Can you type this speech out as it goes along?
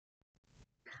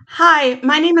Hi,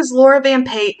 my name is Laura Van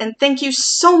Pate, and thank you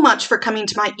so much for coming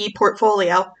to my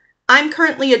ePortfolio. I'm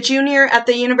currently a junior at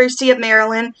the University of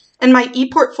Maryland, and my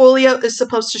ePortfolio is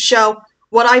supposed to show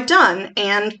what I've done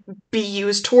and be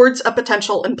used towards a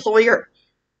potential employer.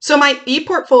 So my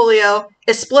ePortfolio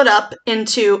is split up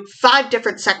into 5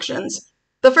 different sections.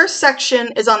 The first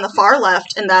section is on the far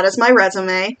left, and that is my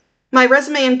resume. My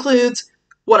resume includes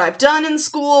what I've done in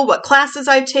school, what classes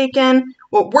I've taken,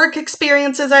 what work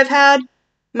experiences I've had,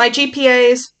 my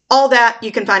GPAs, all that you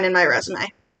can find in my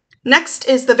resume. Next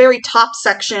is the very top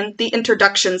section, the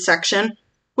introduction section,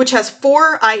 which has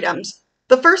 4 items.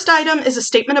 The first item is a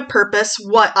statement of purpose,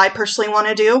 what I personally want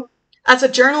to do. As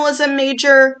a journalism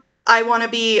major, I want to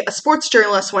be a sports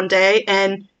journalist one day,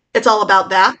 and it's all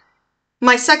about that.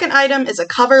 My second item is a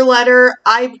cover letter.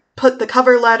 I put the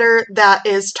cover letter that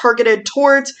is targeted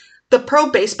towards the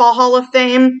Pro Baseball Hall of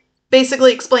Fame,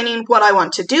 basically explaining what I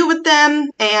want to do with them,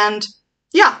 and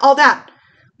yeah, all that.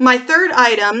 My third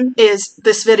item is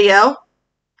this video.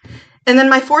 And then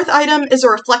my fourth item is a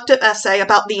reflective essay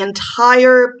about the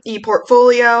entire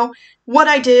ePortfolio, what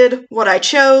I did, what I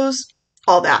chose,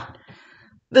 all that.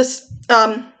 This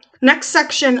next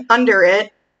section under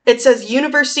it, it says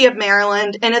University of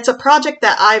Maryland, and it's a project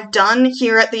that I've done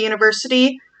here at the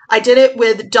university. I did it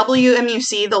with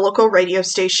WMUC, the local radio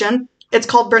station. It's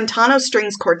called Brentano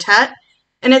Strings Quartet,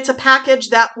 and it's a package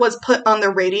that was put on the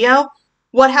radio.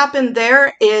 What happened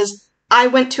there is I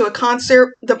went to a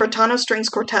concert the Brentano Strings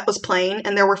Quartet was playing,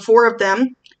 and there were 4 of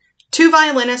them, 2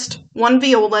 violinists, 1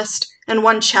 violist, and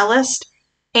 1 cellist,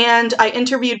 and I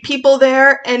interviewed people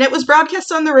there, and it was broadcast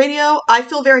on the radio. I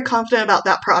feel very confident about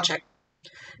that project.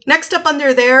 Next up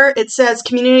under there, it says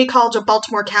Community College of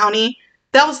Baltimore County.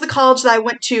 That was the college that I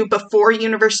went to before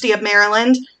University of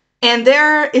Maryland, and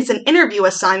there is an interview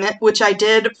assignment, which I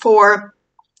did for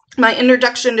my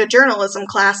Introduction to Journalism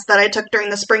class that I took during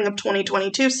the spring of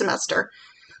 2022 semester.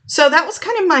 So that was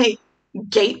kind of my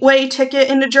gateway ticket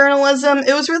into journalism.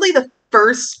 It was really the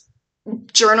first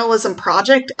journalism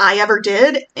project I ever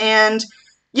did, and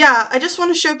yeah, I just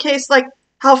want to showcase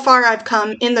how far I've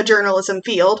come in the journalism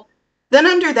field. Then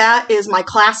under that is my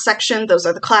class section. Those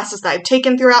are the classes that I've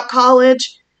taken throughout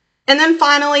college. And then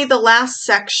finally, the last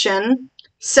section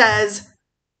says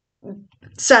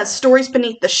Stories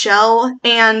Beneath the Shell,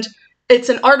 and it's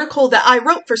an article that I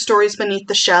wrote for Stories Beneath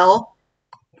the Shell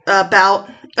about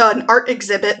an art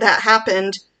exhibit that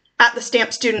happened at the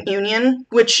Stamp Student Union,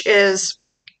 which is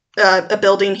a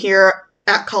building here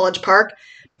at College Park.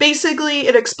 Basically,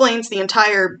 it explains the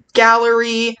entire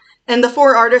gallery, and the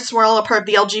 4 artists were all a part of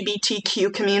the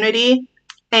LGBTQ community,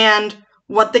 and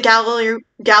what the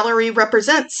gallery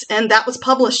represents, and that was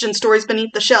published in Stories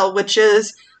Beneath the Shell, which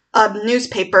is a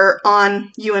newspaper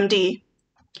on UMD.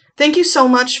 Thank you so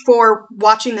much for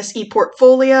watching this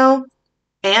ePortfolio,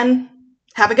 and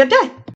have a good day.